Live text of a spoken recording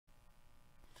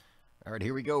All right,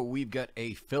 here we go. We've got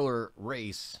a filler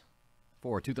race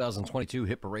for 2022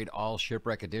 Hit Parade All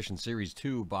Shipwreck Edition Series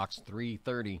 2, Box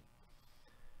 330.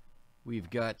 We've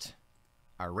got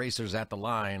our racers at the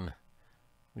line.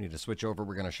 We need to switch over.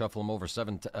 We're going to shuffle them over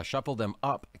shuffle them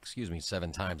up,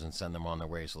 7 times and send them on their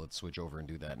way. So let's switch over and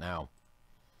do that now.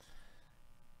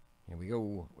 Here we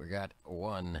go. We got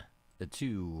 1, a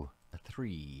 2, a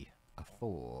 3, a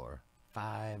 4,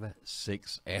 5,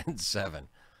 6, and 7.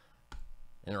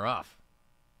 And they're off.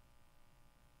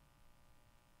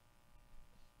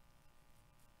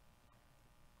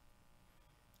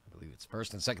 I believe it's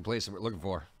first and second place that we're looking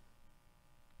for.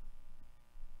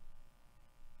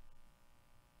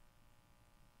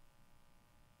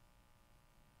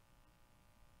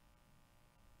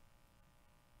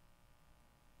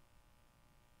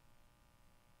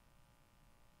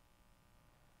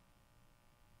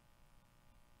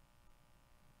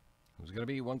 Who's going to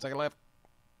be? 1 second left.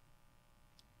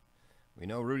 We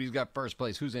know Rudy's got first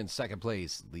place. Who's in second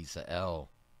place? Lisa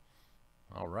L.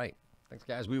 All right. Thanks,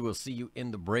 guys. We will see you in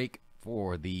the break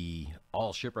for the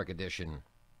All Shipwreck Edition.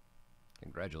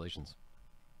 Congratulations.